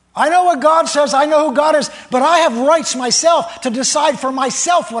 I know what God says. I know who God is. But I have rights myself to decide for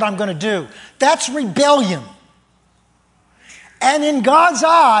myself what I'm going to do. That's rebellion. And in God's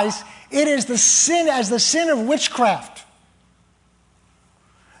eyes, it is the sin of witchcraft.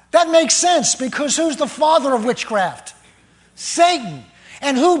 That makes sense because who's the father of witchcraft? Satan.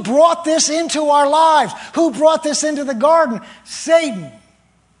 And who brought this into our lives? Who brought this into the garden? Satan.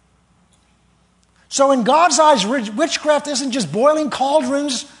 So in God's eyes, witchcraft isn't just boiling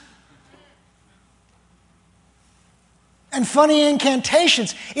cauldrons and funny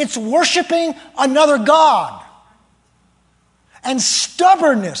incantations. It's worshiping another god. And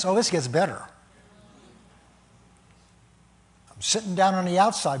stubbornness. Oh, this gets better. I'm sitting down on the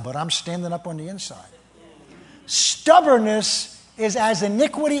outside, but I'm standing up on the inside. Stubbornness is as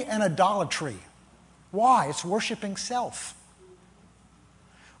iniquity and idolatry. Why? It's worshiping self.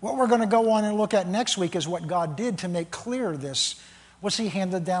 What we're going to go on and look at next week is what God did to make clear this. Was He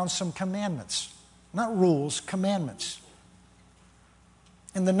handed down some commandments. Not rules, commandments.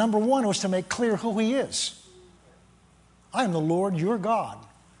 And the number one was to make clear who He is. I am the Lord your God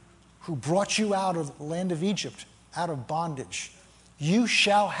who brought you out of the land of Egypt, out of bondage. You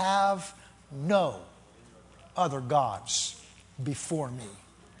shall have no other gods before me.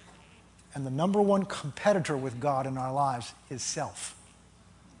 And the number one competitor with God in our lives is self.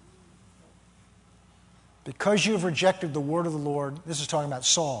 Because you have rejected the word of the Lord, this is talking about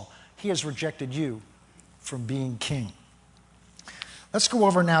Saul, he has rejected you from being king. Let's go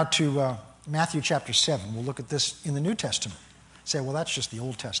over now to Matthew chapter 7. We'll look at this in the New Testament. Say, well, that's just the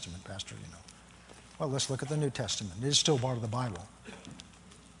Old Testament, Pastor, you know. Well, let's look at the New Testament. It is still part of the Bible.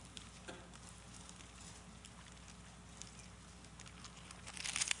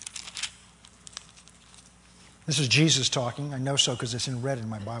 This is Jesus talking. I know so because it's in red in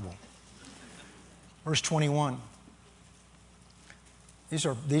my Bible. Verse 21.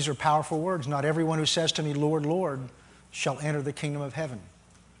 These are powerful words. Not everyone who says to me, Lord, Lord, shall enter the kingdom of heaven,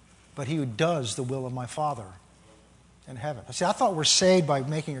 but he who does the will of my Father in heaven. See, I thought we're saved by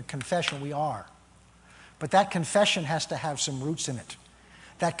making a confession. We are. But that confession has to have some roots in it.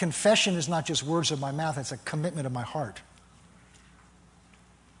 That confession is not just words of my mouth, it's a commitment of my heart.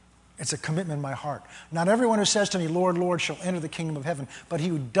 It's a commitment in my heart. Not everyone who says to me, Lord, Lord, shall enter the kingdom of heaven, but he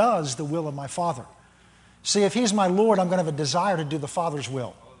who does the will of my Father. See, if he's my Lord, I'm going to have a desire to do the Father's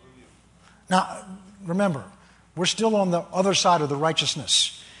will. Now, remember, we're still on the other side of the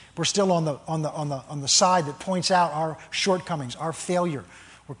righteousness. We're still on the side that points out our shortcomings, our failure.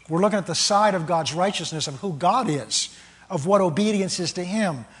 We're looking at the side of God's righteousness, of who God is, of what obedience is to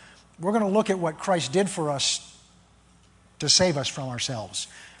Him. We're going to look at what Christ did for us to save us from ourselves.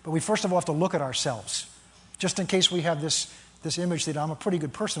 But we first of all have to look at ourselves, just in case we have this image that I'm a pretty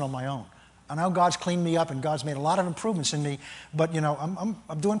good person on my own. I know God's cleaned me up and God's made a lot of improvements in me, but you know,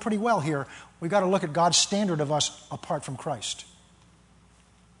 I'm doing pretty well here. We've got to look at God's standard of us apart from Christ.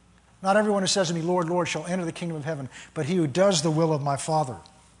 Not everyone who says to me, Lord, Lord, shall enter the kingdom of heaven, but he who does the will of my Father.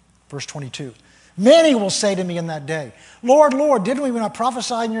 Verse 22. Many will say to me in that day, Lord, Lord, didn't we not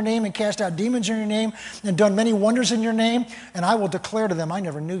prophesy in your name and cast out demons in your name and done many wonders in your name? And I will declare to them, I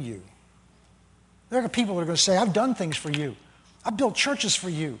never knew you. There are people that are going to say, I've done things for you. I've built churches for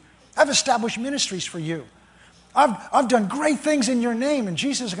you. I've established ministries for you. I've done great things in your name. And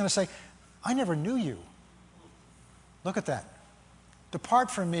Jesus is going to say, I never knew you. Look at that. Depart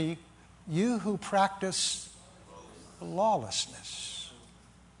from me, you who practice lawlessness.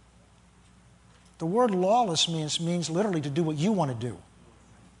 The word lawless means literally to do what you want to do.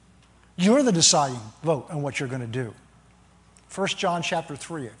 You're the deciding vote on what you're going to do. 1 John chapter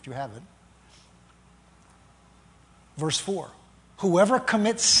 3, if you have it. Verse 4. Whoever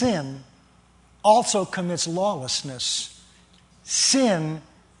commits sin also commits lawlessness. Sin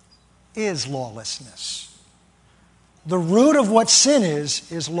is lawlessness. The root of what sin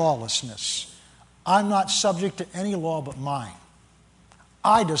is lawlessness. I'm not subject to any law but mine.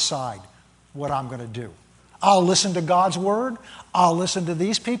 I decide what I'm going to do. I'll listen to God's word. I'll listen to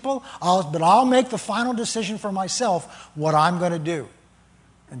these people. But I'll make the final decision for myself what I'm going to do.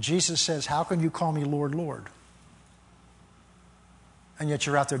 And Jesus says, how can you call me Lord, Lord? And yet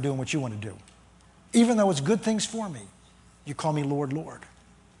you're out there doing what you want to do. Even though it's good things for me, you call me Lord, Lord.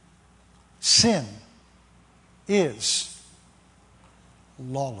 Sin is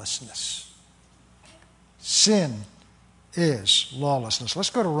lawlessness. Sin is lawlessness. Let's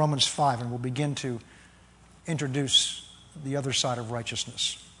go to Romans 5 and we'll begin to introduce the other side of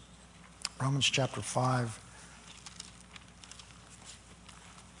righteousness. Romans chapter 5.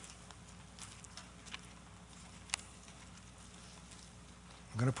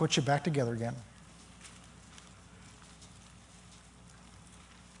 I'm going to put you back together again.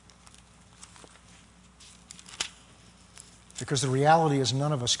 Because the reality is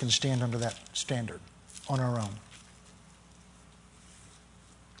none of us can stand under that standard on our own.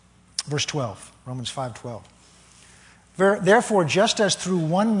 Verse 12, Romans 5:12. Therefore, just as through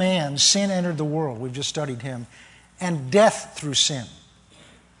one man sin entered the world, we've just studied him, and death through sin.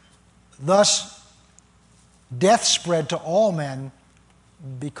 Thus, death spread to all men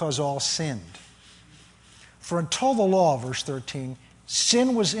because all sinned. For until the law, verse 13,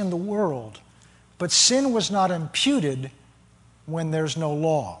 sin was in the world, but sin was not imputed when there's no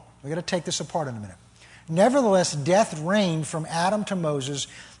law. We've got to take this apart in a minute. Nevertheless, death reigned from Adam to Moses,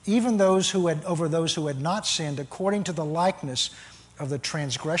 even over those who had not sinned, according to the likeness of the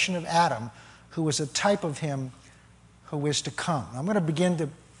transgression of Adam, who was a type of him who is to come. I'm going to begin to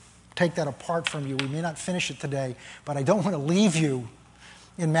take that apart from you. We may not finish it today, but I don't want to leave you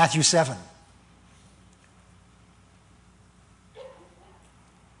in Matthew 7.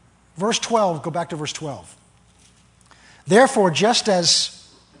 Verse 12, go back to verse 12. Therefore, just as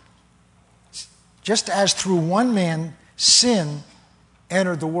through one man sin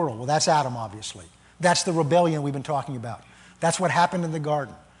entered the world. Well, that's Adam, obviously. That's the rebellion we've been talking about. That's what happened in the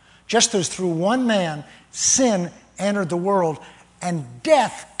garden. Just as through one man sin entered the world, and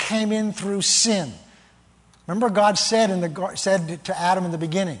death came in through sin. Remember, God said to Adam in the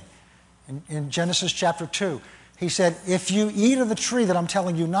beginning, in Genesis chapter 2, He said, if you eat of the tree that I'm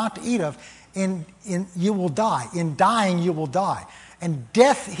telling you not to eat of, you will die. In dying, you will die. And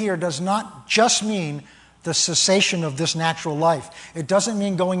death here does not just mean the cessation of this natural life. It doesn't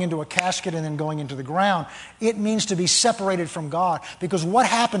mean going into a casket and then going into the ground. It means to be separated from God. Because what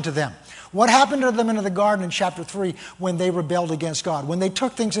happened to them? What happened to them in the garden in chapter 3 when they rebelled against God? When they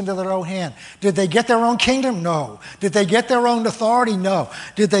took things into their own hand? Did they get their own kingdom? No. Did they get their own authority? No.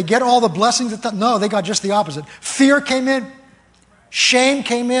 Did they get all the blessings? No, they got just the opposite. Fear came in. Shame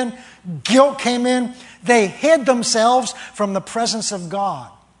came in. Guilt came in. They hid themselves from the presence of God.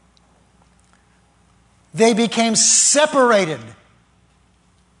 They became separated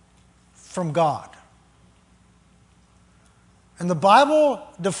from God. And the Bible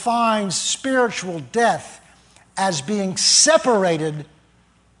defines spiritual death as being separated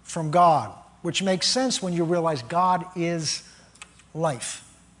from God, which makes sense when you realize God is life.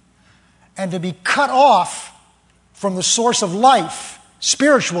 And to be cut off from the source of life,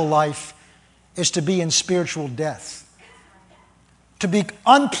 spiritual life, is to be in spiritual death. To be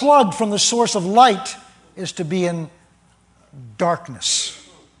unplugged from the source of light is to be in darkness.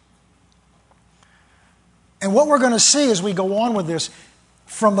 And what we're going to see as we go on with this,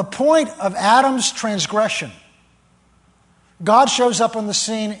 from the point of Adam's transgression, God shows up on the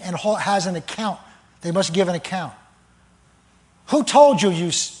scene and has an account. They must give an account. Who told you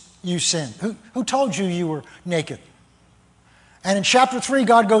you sinned? Who told you you were naked? And in chapter 3,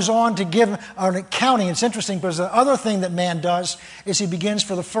 God goes on to give an accounting. It's interesting because the other thing that man does is he begins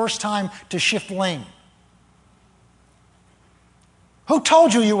for the first time to shift blame. Who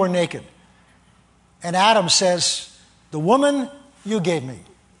told you were naked? And Adam says, the woman you gave me.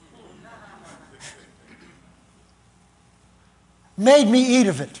 Made me eat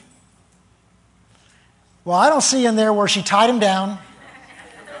of it. Well, I don't see in there where she tied him down,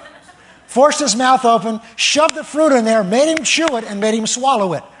 forced his mouth open, shoved the fruit in there, made him chew it, and made him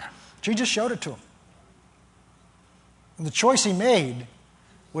swallow it. She just showed it to him. And the choice he made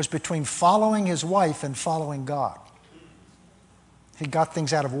was between following his wife and following God. He got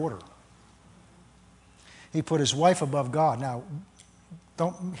things out of order. He put his wife above God. Now,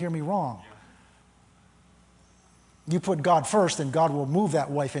 don't hear me wrong. You put God first, and God will move that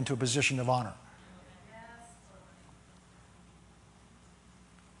wife into a position of honor.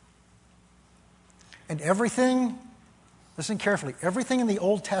 And everything, listen carefully, everything in the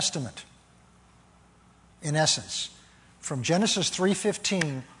Old Testament, in essence, from Genesis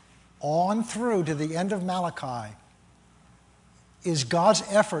 3:15 on through to the end of Malachi, is God's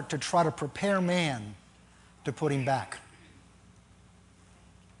effort to try to prepare man to put him back.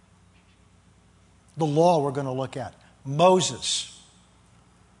 The law we're going to look at. Moses.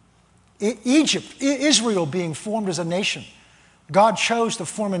 Egypt, Israel being formed as a nation. God chose to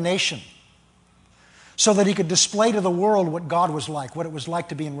form a nation so that he could display to the world what God was like, what it was like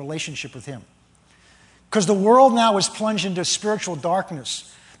to be in relationship with him. Because the world now is plunged into spiritual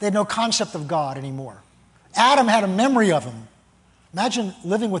darkness. They had no concept of God anymore. Adam had a memory of him. Imagine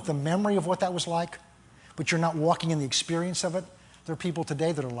living with the memory of what that was like, but you're not walking in the experience of it. There are people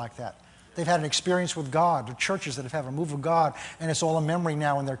today that are like that. They've had an experience with God. There are churches that have had a move of God, and it's all a memory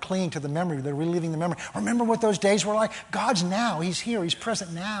now, and they're clinging to the memory. They're reliving the memory. Remember what those days were like? God's now. He's here. He's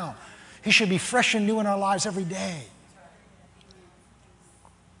present now. He should be fresh and new in our lives every day.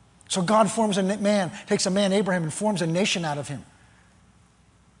 So God forms a man, takes a man, Abraham, and forms a nation out of him.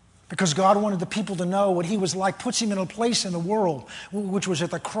 Because God wanted the people to know what he was like, puts him in a place in the world which was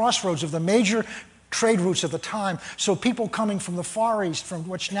at the crossroads of the major trade routes at the time. So people coming from the Far East, from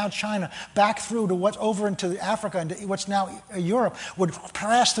what's now China, back through to what's over into Africa and to what's now Europe, would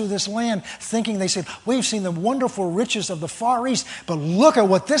pass through this land thinking, they said, we've seen the wonderful riches of the Far East, but look at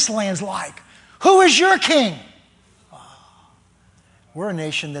what this land's like. Who is your king? We're a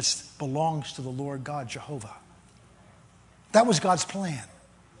nation that belongs to the Lord God, Jehovah. That was God's plan.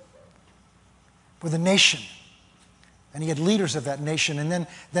 We're the nation. And he had leaders of that nation. And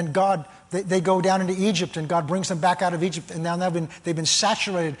then God, they go down into Egypt, and God brings them back out of Egypt. And now they've been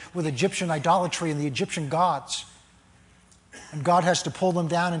saturated with Egyptian idolatry and the Egyptian gods. And God has to pull them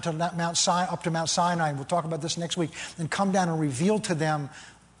down into up to Mount Sinai. We'll talk about this next week. And come down and reveal to them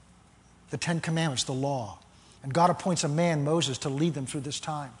the Ten Commandments, the law. And God appoints a man, Moses, to lead them through this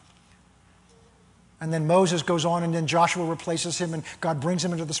time. And then Moses goes on, and then Joshua replaces him, and God brings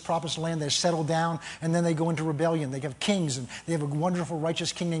them into this promised land. They settle down, and then they go into rebellion. They have kings, and they have a wonderful,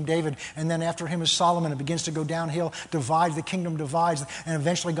 righteous king named David. And then after him is Solomon. It begins to go downhill, divides, the kingdom divides, and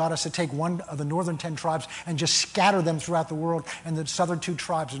eventually God has to take one of the northern 10 tribes and just scatter them throughout the world, and the southern 2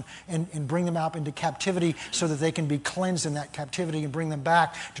 tribes, and bring them out into captivity so that they can be cleansed in that captivity and bring them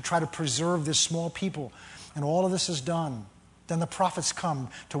back to try to preserve this small people. And all of this is done. Then the prophets come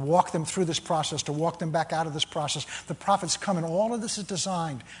to walk them through this process, to walk them back out of this process. The prophets come, and all of this is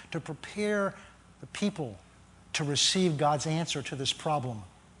designed to prepare the people to receive God's answer to this problem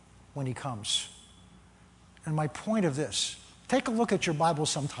when he comes. And my point of this, take a look at your Bible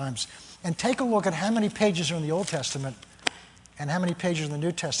sometimes, and take a look at how many pages are in the Old Testament and how many pages in the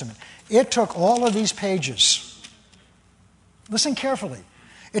New Testament. It took all of these pages, listen carefully,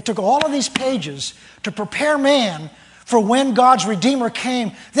 it took all of these pages to prepare man for when God's Redeemer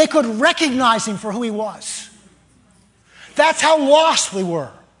came, they could recognize him for who he was. That's how lost we were.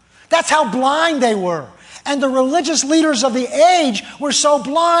 That's how blind they were. And the religious leaders of the age were so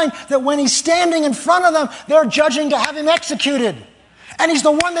blind that when he's standing in front of them, they're judging to have him executed. And he's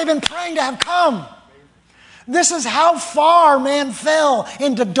the one they've been praying to have come. This is how far man fell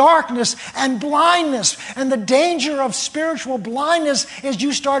into darkness and blindness. And the danger of spiritual blindness is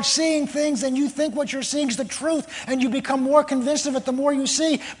you start seeing things and you think what you're seeing is the truth, and you become more convinced of it the more you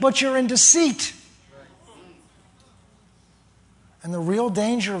see, but you're in deceit. And the real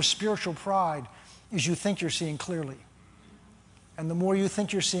danger of spiritual pride is you think you're seeing clearly. And the more you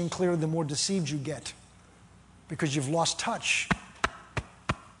think you're seeing clearly, the more deceived you get, because you've lost touch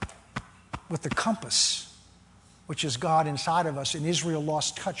with the compass, which is God inside of us. And Israel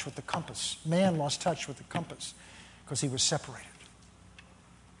lost touch with the compass. Man lost touch with the compass because he was separated.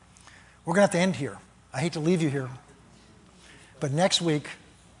 We're going to have to end here. I hate to leave you here. But next week,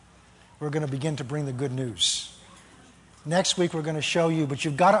 we're going to begin to bring the good news. Next week, we're going to show you, but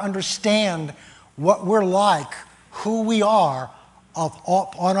you've got to understand what we're like, who we are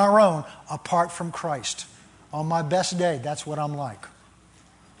on our own, apart from Christ. On my best day, that's what I'm like.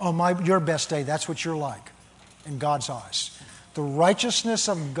 On your best day, that's what you're like in God's eyes. The righteousness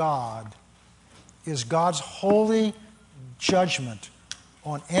of God is God's holy judgment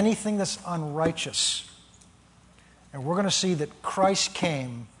on anything that's unrighteous. And we're going to see that Christ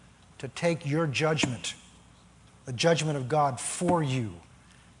came to take your judgment, the judgment of God for you.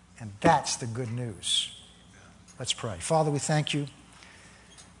 And that's the good news. Let's pray. Father, we thank you.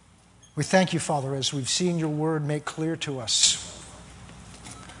 We thank you, Father, as we've seen your word make clear to us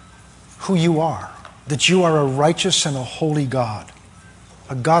who you are. That you are a righteous and a holy God,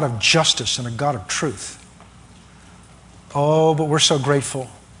 a God of justice and a God of truth. Oh, but we're so grateful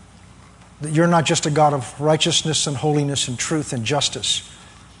that you're not just a God of righteousness and holiness and truth and justice,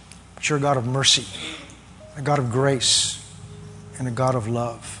 but you're a God of mercy, a God of grace, and a God of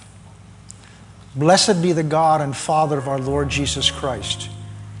love. Blessed be the God and Father of our Lord Jesus Christ,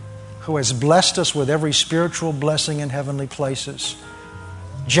 who has blessed us with every spiritual blessing in heavenly places,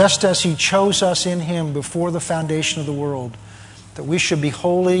 just as he chose us in him before the foundation of the world, that we should be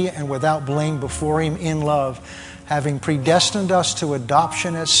holy and without blame before him in love, having predestined us to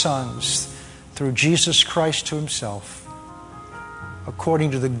adoption as sons through Jesus Christ to himself, according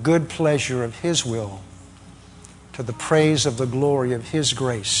to the good pleasure of his will, to the praise of the glory of his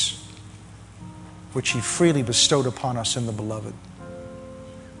grace, which he freely bestowed upon us in the Beloved.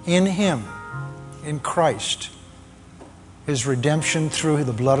 In him, in Christ, his redemption through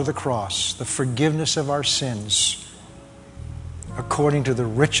the blood of the cross, the forgiveness of our sins, according to the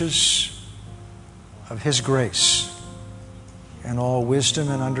riches of his grace and all wisdom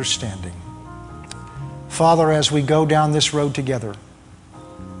and understanding. Father, as we go down this road together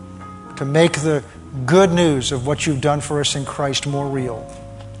to make the good news of what you've done for us in Christ more real,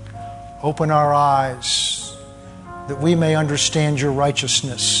 open our eyes that we may understand your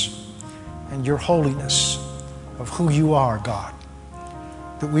righteousness and your holiness of who you are, God,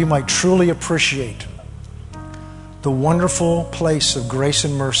 that we might truly appreciate the wonderful place of grace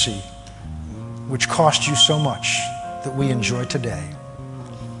and mercy which cost you so much that we enjoy today.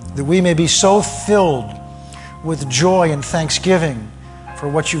 That we may be so filled with joy and thanksgiving for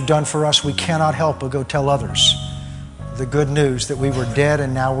what you've done for us, we cannot help but go tell others the good news that we were dead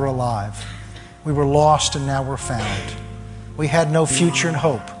and now we're alive. We were lost and now we're found. We had no future and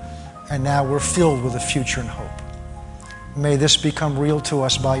hope, and now we're filled with a future and hope. May this become real to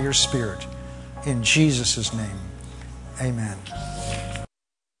us by your Spirit. In Jesus' name, amen.